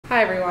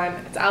Hi everyone,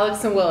 it's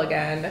Alex and Will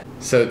again.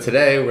 So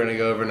today we're going to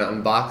go over an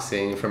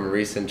unboxing from a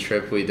recent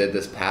trip we did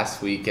this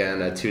past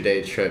weekend, a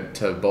 2-day trip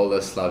to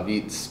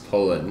Bolesławiec,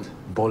 Poland.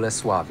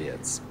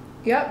 Bolesławiec.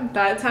 Yep,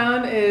 that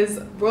town is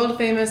world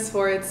famous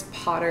for its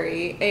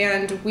pottery,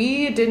 and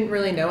we didn't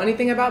really know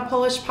anything about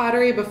Polish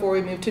pottery before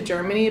we moved to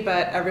Germany,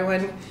 but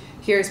everyone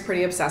here is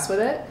pretty obsessed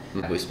with it.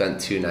 We spent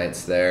 2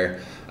 nights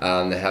there.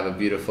 They have a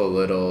beautiful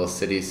little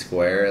city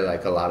square,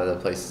 like a lot of the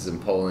places in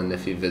Poland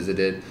if you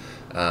visited.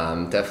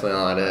 Definitely a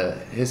lot of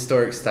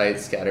historic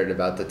sites scattered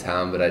about the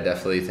town, but I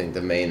definitely think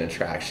the main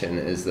attraction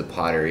is the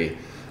pottery,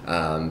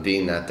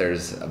 being that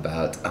there's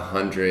about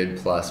 100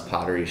 plus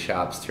pottery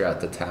shops throughout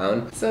the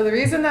town. So the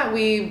reason that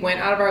we went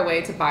out of our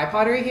way to buy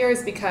pottery here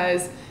is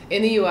because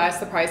in the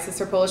US the prices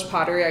for Polish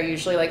pottery are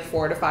usually like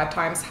 4 to 5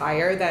 times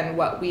higher than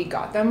what we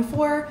got them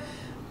for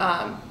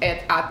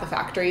at the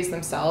factories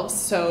themselves.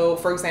 So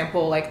for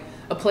example, like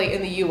a plate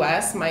in the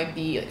US might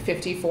be like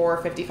 $54 or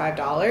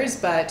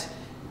 $55, but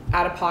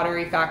at a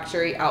pottery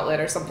factory outlet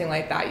or something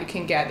like that, you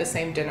can get the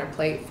same dinner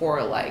plate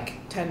for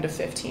like $10 to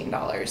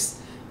 $15.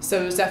 So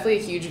it was definitely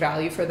a huge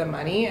value for the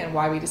money and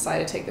why we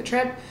decided to take the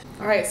trip.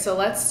 All right, so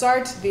let's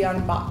start the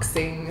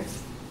unboxing.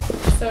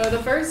 So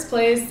the first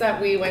place that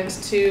we went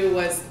to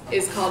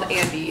is called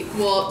Andy.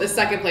 Well, the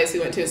second place we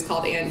went to is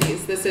called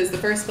Andy's. This is the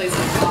first place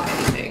we bought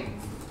anything.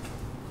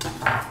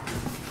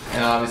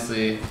 And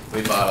obviously,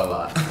 we bought a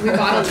lot. We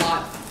bought a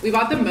lot. We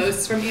bought the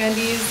most from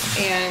Andy's,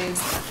 and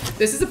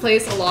this is a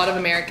place a lot of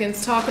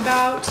Americans talk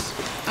about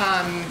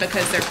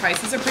because their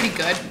prices are pretty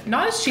good.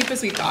 Not as cheap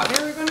as we thought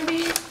they were going to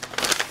be, but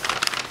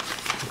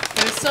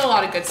there's still a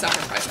lot of good stuff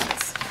in price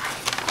points.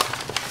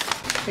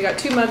 We got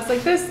 2 mugs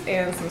like this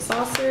and some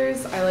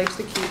saucers. I liked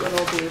the cute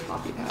little blue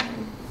poppy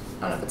pattern.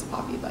 I don't know if it's a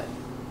poppy, but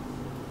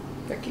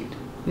they're cute.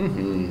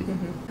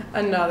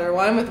 Another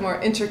one with a more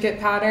intricate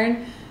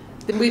pattern.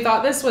 We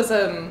thought this was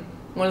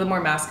one of the more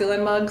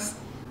masculine mugs.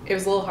 It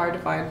was a little hard to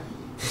find.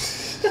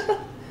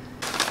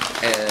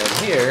 And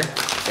here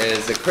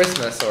is a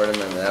Christmas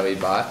ornament that we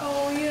bought.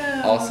 Oh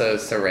yeah. Also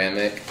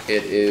ceramic.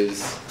 It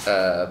is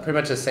pretty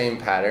much the same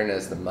pattern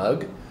as the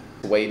mug.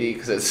 Weighty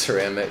because it's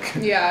ceramic.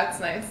 Yeah, it's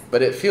nice.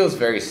 But it feels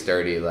very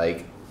sturdy,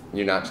 like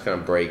you're not just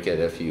gonna break it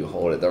if you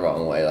hold it the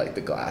wrong way, like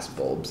the glass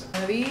bulbs.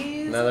 One of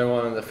these. Another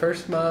one of the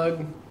first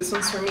mug. This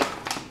one's for me.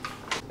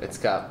 It's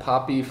got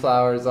poppy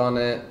flowers on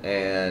it,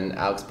 and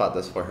Alex bought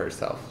this for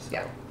herself. So.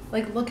 Yeah.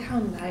 Like, look how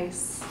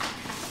nice.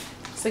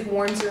 It's like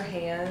warms your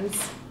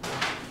hands.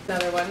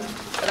 Another one,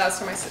 but that's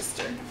for my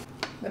sister.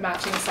 The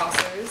matching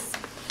saucers.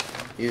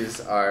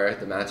 These are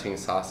the matching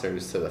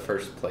saucers to the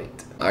first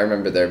plate. I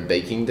remember their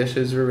baking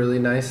dishes were really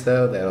nice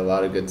though. They had a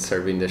lot of good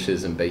serving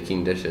dishes and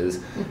baking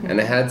dishes. And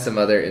it had some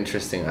other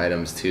interesting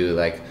items too,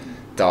 like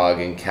dog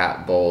and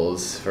cat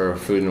bowls for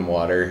food and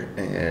water,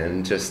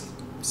 and just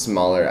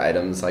smaller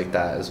items like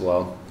that as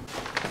well.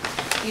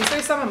 These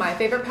are some of my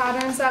favorite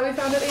patterns that we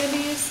found at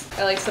Andy's.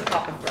 I like the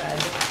pop of red.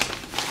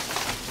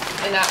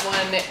 And that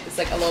one is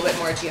like a little bit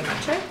more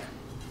geometric.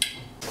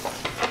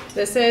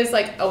 This is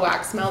like a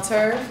wax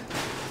melter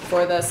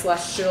for the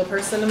celestial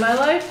person in my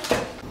life.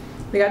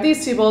 We got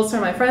these 2 bowls for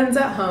my friends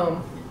at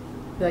home.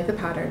 We like the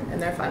pattern and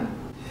they're fun.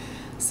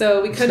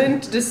 So we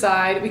couldn't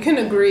decide, we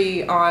couldn't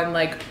agree on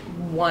like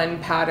one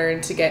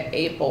pattern to get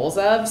 8 bowls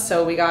of,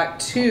 so we got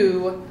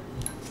 2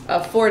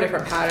 of 4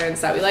 different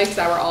patterns that we liked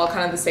that were all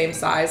kind of the same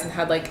size and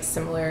had like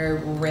similar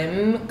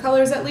rim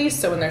colors at least,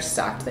 so when they're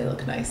stacked they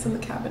look nice in the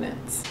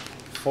cabinets.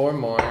 4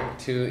 more,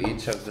 2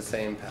 each of the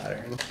same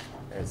pattern.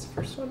 There's the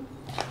first one.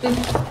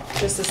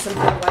 Just a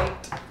simple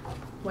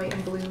white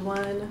and blue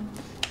one.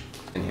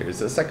 And here's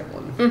the second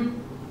one.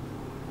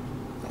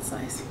 That's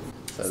nice.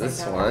 So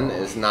this one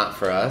is not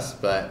for us,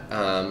 but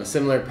a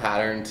similar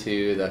pattern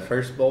to the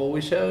first bowl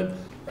we showed.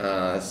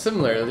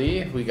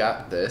 Similarly, we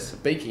got this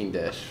baking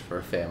dish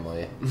for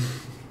family.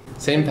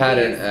 Same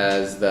pattern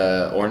as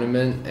the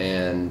ornament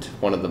and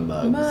one of the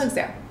mugs. Mugs,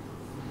 yeah.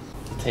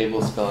 The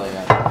table's filling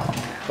up.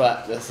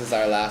 But this is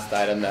our last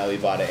item that we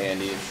bought at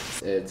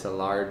Andy's. It's a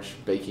large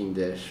baking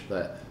dish,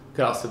 but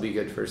could also be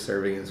good for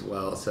serving as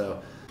well.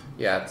 So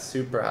yeah, it's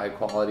super high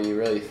quality,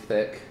 really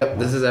thick.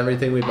 This is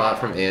everything we bought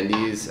from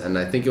Andy's, and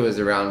I think it was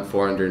around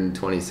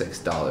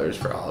 $426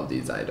 for all of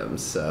these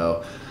items.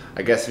 So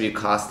I guess if you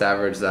cost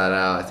average that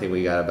out, I think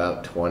we got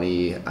about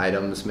 20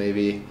 items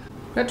maybe.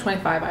 We got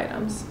 25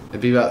 items.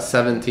 It'd be about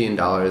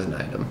 $17 an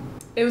item.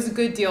 It was a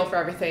good deal for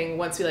everything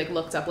once we like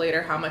looked up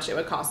later how much it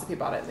would cost if you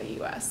bought it in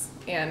the US.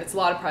 And it's a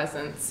lot of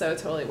presents, so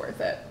totally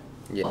worth it.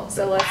 Yeah.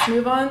 So let's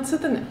move on to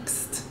the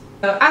next.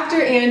 So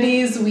after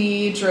Andy's,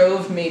 we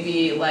drove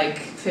maybe like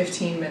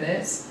 15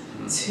 minutes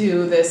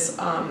to this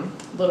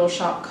little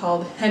shop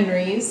called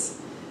Henry's,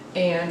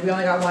 and we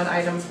only got 1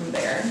 item from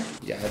there.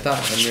 Yeah, I thought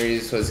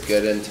Henry's was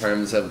good in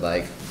terms of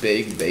like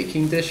big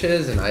baking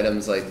dishes and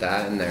items like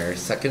that in their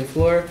second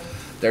floor.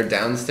 Their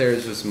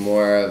downstairs was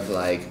more of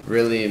like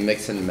really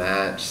mix and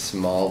match,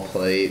 small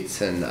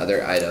plates and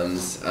other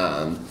items.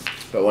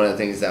 But one of the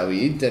things that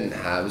we didn't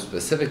have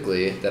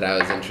specifically that I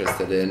was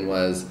interested in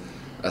was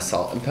a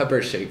salt and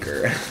pepper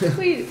shaker.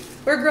 We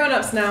We're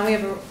grown-ups now. We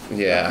have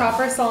a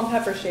proper salt and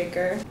pepper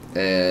shaker.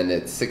 And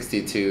it's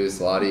 62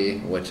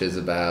 zloty, which is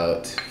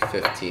about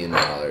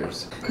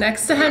 $15.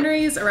 Next to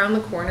Henry's, around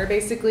the corner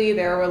basically,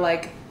 there were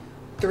like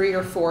 3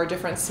 or 4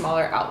 different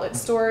smaller outlet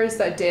stores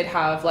that did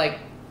have like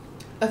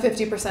a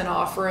 50%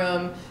 off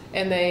room,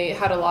 and they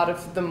had a lot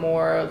of the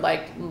more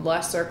like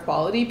lesser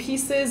quality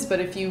pieces,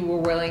 but if you were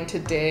willing to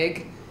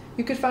dig,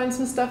 you could find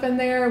some stuff in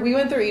there. We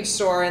went through each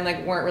store and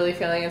like weren't really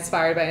feeling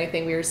inspired by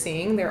anything we were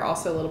seeing. They're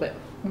also a little bit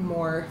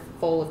more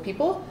full of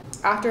people.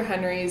 After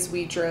Henry's,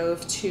 we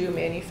drove to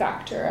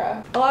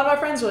Manufaktura. A lot of our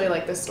friends really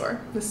like this store.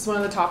 This is one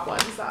of the top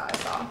ones that I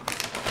saw.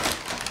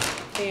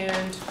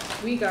 And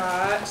we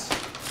got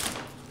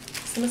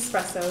some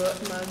espresso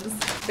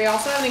mugs. They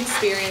also have an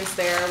experience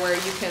there where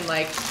you can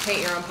like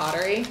paint your own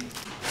pottery.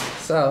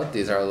 So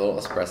these are little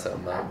espresso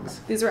mugs.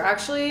 These were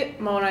actually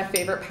one of my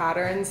favorite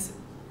patterns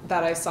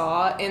that I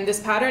saw, and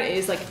this pattern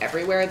is like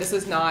everywhere. This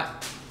is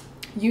not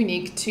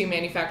unique to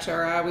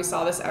Manufaktura. We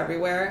saw this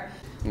everywhere.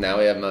 Now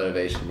we have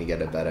motivation to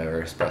get a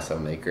better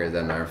espresso maker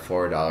than our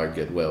 $4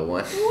 Goodwill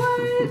one.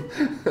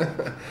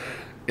 What?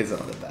 It's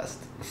not the best.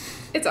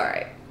 It's all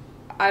right.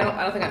 I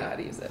don't think I know how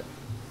to use it.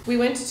 We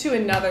went to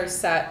another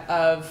set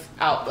of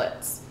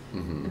outlets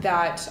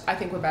that I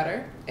think were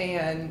better,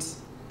 and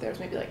there's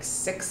maybe like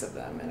 6 of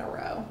them in a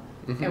row,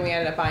 and we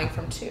ended up buying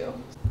from 2.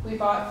 We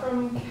bought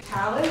from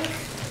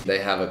Kalich. They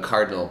have a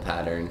cardinal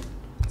pattern.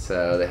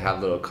 So they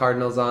have little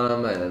cardinals on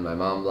them, and my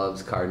mom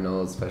loves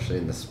cardinals, especially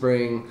in the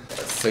spring.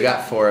 So we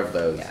got 4 of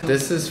those. Yeah.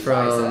 This is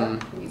from,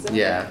 Wiza?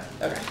 Yeah,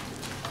 okay.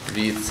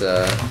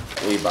 Wiza.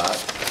 We bought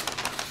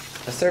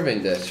a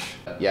serving dish.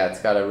 Yeah, it's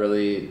got a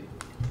really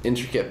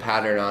intricate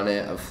pattern on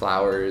it of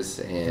flowers,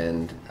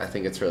 and I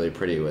think it's really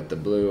pretty with the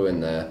blue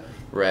and the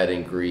red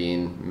and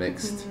green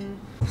mixed.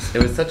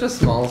 It was such a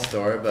small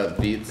store, but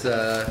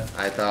Wiza,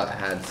 I thought,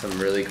 had some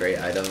really great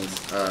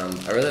items.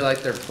 I really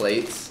liked their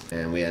plates,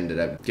 and we ended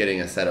up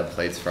getting a set of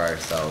plates for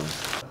ourselves.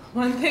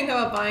 One thing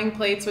about buying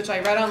plates, which I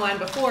read online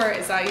before,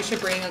 is that you should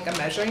bring like a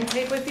measuring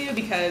tape with you,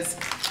 because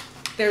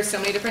there's so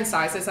many different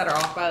sizes that are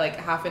off by like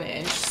 ½ an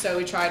inch. So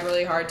we tried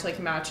really hard to like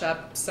match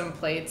up some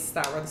plates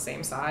that were the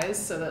same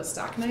size so they'll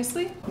stack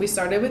nicely. We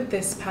started with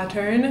this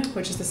pattern,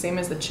 which is the same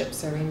as the chip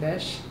serving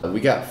dish. We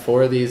got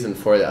 4 of these and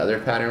 4 of the other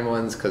pattern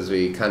ones because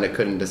we kind of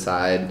couldn't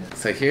decide.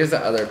 So here's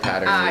the other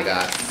pattern we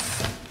got.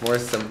 Yes. More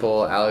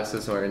simple. Alex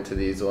was more into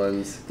these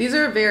ones. These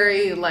are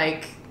very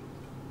like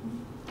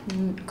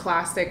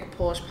classic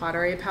Polish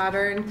pottery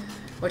pattern,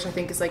 which I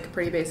think is like a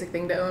pretty basic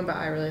thing to own, but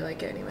I really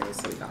like it anyway,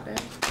 so we got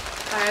it.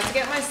 I had to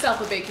get myself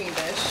a baking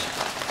dish,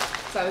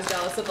 so I was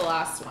jealous of the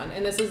last one.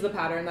 And this is the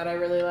pattern that I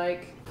really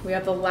like. We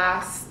have the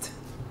last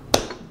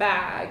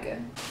bag.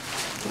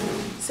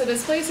 So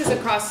this place is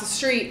across the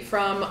street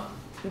from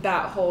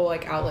that whole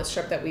like outlet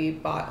strip that we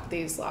bought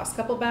these last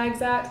couple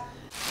bags at.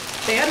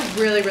 They had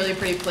really, really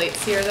pretty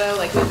plates here though.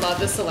 Like, we love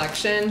the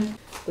selection.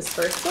 This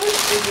first one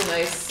is a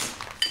nice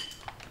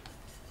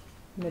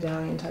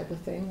medallion type of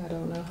thing. I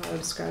don't know how to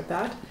describe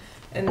that.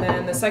 And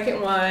then the second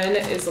one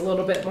is a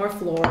little bit more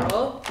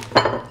floral,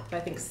 but I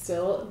think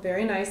still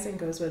very nice and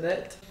goes with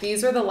it.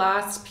 These are the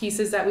last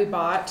pieces that we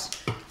bought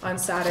on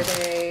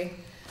Saturday.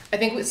 I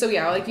think, so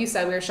yeah, like you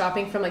said, we were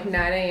shopping from like 9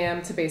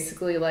 a.m. to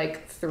basically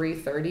like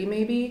 3:30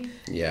 maybe.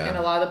 Yeah. And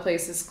a lot of the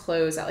places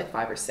close at like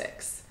 5 or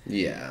 6.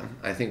 Yeah,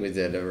 I think we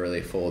did a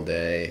really full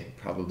day.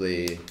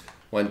 Probably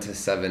went to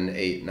 7,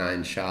 8,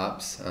 9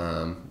 shops,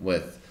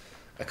 with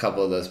a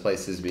couple of those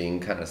places being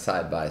kind of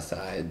side by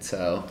side,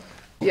 so.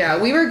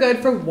 Yeah, we were good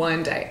for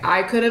one day.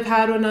 I could have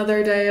had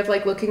another day of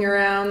like looking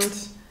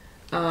around,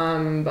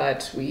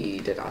 but we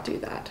did not do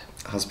that.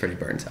 I was pretty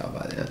burnt out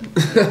by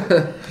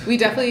then. We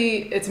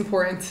definitely, it's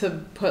important to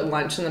put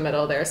lunch in the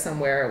middle there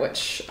somewhere,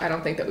 which I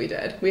don't think that we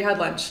did. We had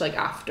lunch like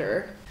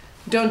after.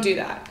 Don't do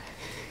that.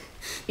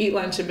 Eat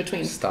lunch in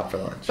between. Stop for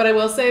lunch. But I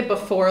will say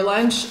before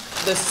lunch,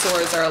 the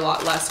stores are a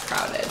lot less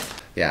crowded.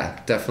 Yeah,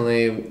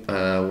 definitely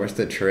worth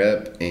the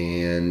trip.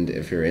 And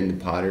if you're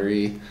into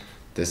pottery,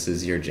 this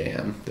is your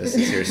jam. This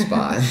is your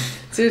spot.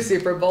 It's your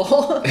Super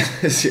Bowl.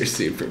 It's your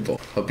Super Bowl.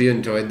 Hope you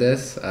enjoyed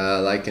this.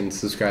 Like and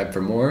subscribe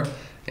for more.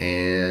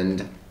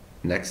 And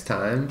next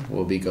time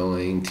we'll be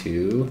going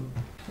to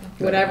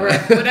whatever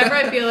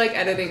I feel like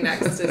editing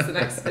next is the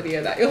next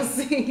video that you'll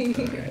see.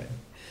 Okay.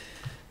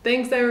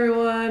 Thanks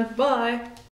everyone. Bye.